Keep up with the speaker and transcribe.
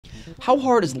How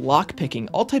hard is lockpicking?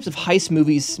 All types of heist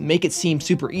movies make it seem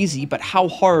super easy, but how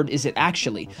hard is it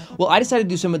actually? Well, I decided to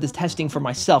do some of this testing for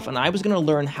myself, and I was going to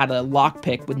learn how to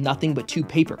lockpick with nothing but 2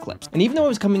 paper clips. And even though I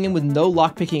was coming in with no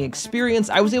lockpicking experience,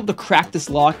 I was able to crack this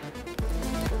lock.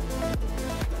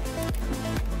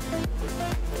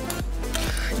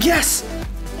 Yes!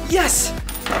 Yes!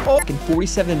 In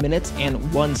 47 minutes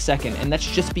and 1 second, and that's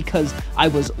just because I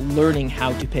was learning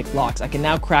how to pick locks. I can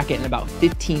now crack it in about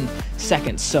 15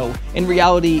 seconds, so in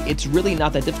reality, it's really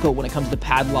not that difficult when it comes to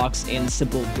padlocks and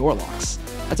simple door locks.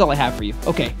 That's all I have for you.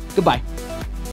 Okay, goodbye.